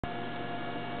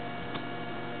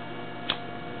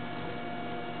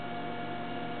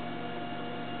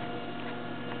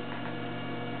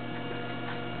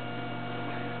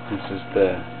This is the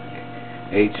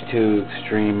H2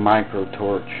 Extreme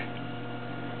microtorch,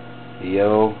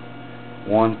 the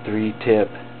 013 tip.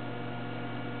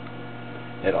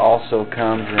 It also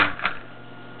comes in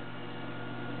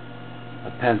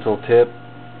a pencil tip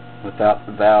without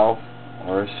the valve,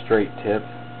 or a straight tip.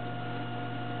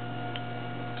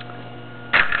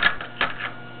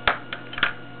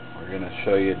 We're going to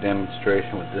show you a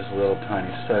demonstration what this little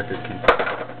tiny sucker can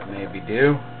maybe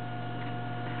do.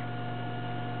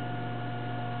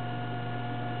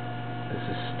 This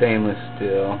is stainless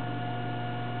steel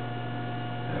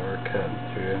that we're cutting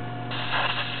through.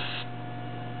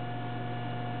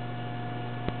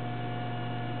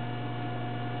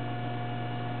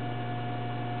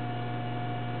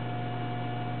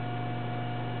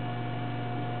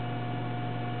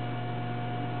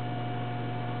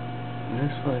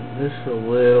 This is a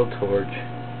little torch.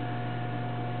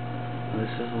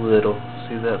 This is little.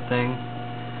 See that thing?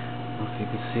 I don't know if you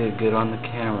can see it good on the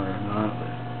camera or not, but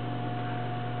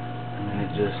I mean it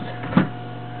just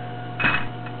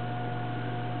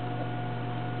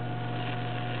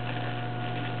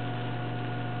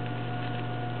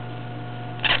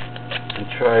and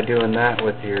try doing that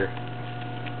with your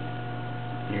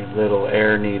little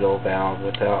air needle valve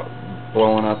without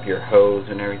blowing up your hose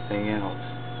and everything else.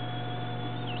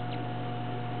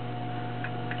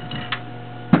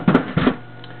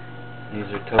 These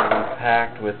are totally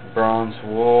packed with bronze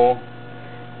wool.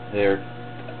 They're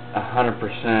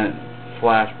 100%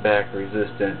 flashback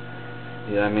resistant.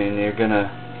 Yeah, I mean,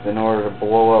 in order to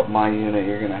blow up my unit,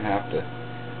 you're gonna have to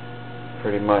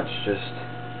pretty much just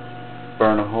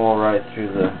burn a hole right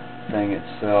through the thing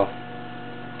itself.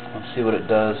 Let's see what it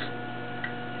does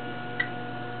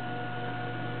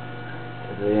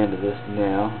to the end of this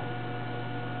now,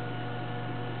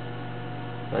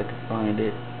 if I can find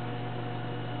it.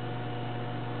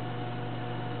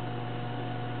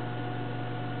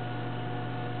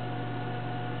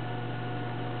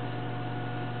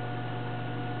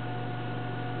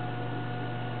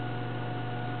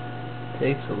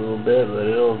 Takes a little bit, but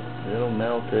it'll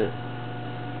melt it.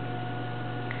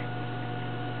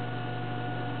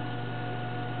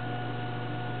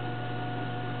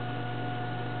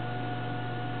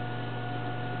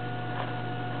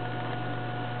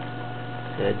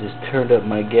 See, I just turned up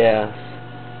my gas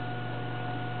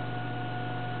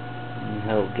and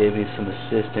helped give you some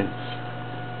assistance.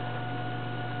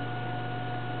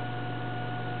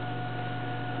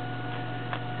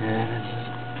 And it's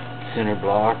just center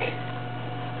block.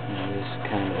 And just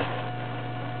kind of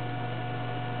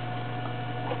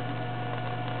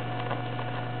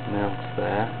melts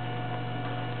that.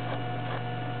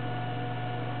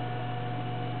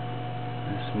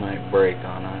 This might break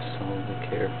on us, so we'll be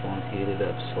careful and heat it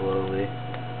up slowly.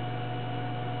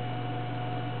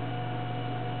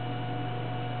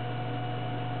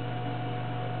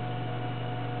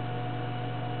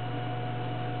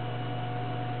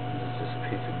 This is just a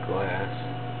piece of glass.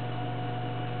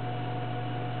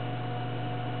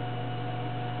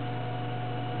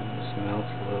 Melts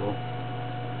a little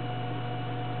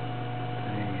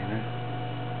thing in it.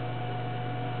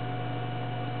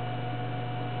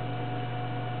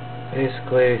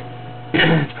 Basically,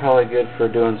 it's probably good for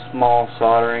doing small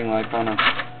soldering, like on a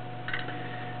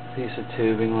piece of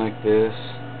tubing like this.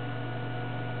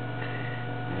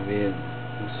 Maybe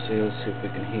let's see if we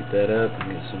can heat that up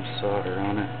and get some solder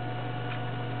on it.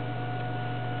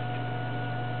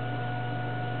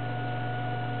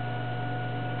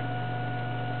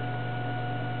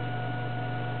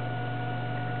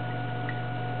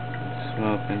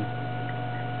 Smoking.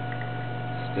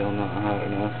 Still not hot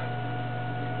enough.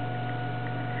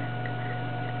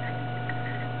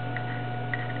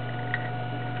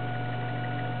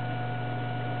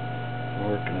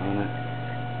 Working on it.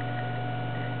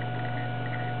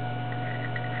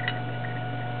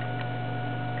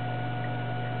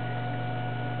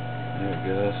 There it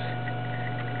goes.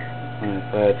 And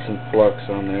if I had some flux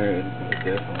on there, it would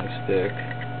definitely stick.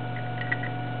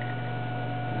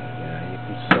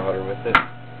 Solder with it,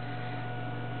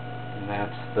 and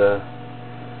that's the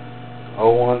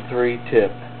 013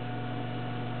 tip.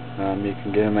 You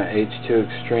can get them at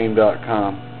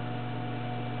h2extreme.com.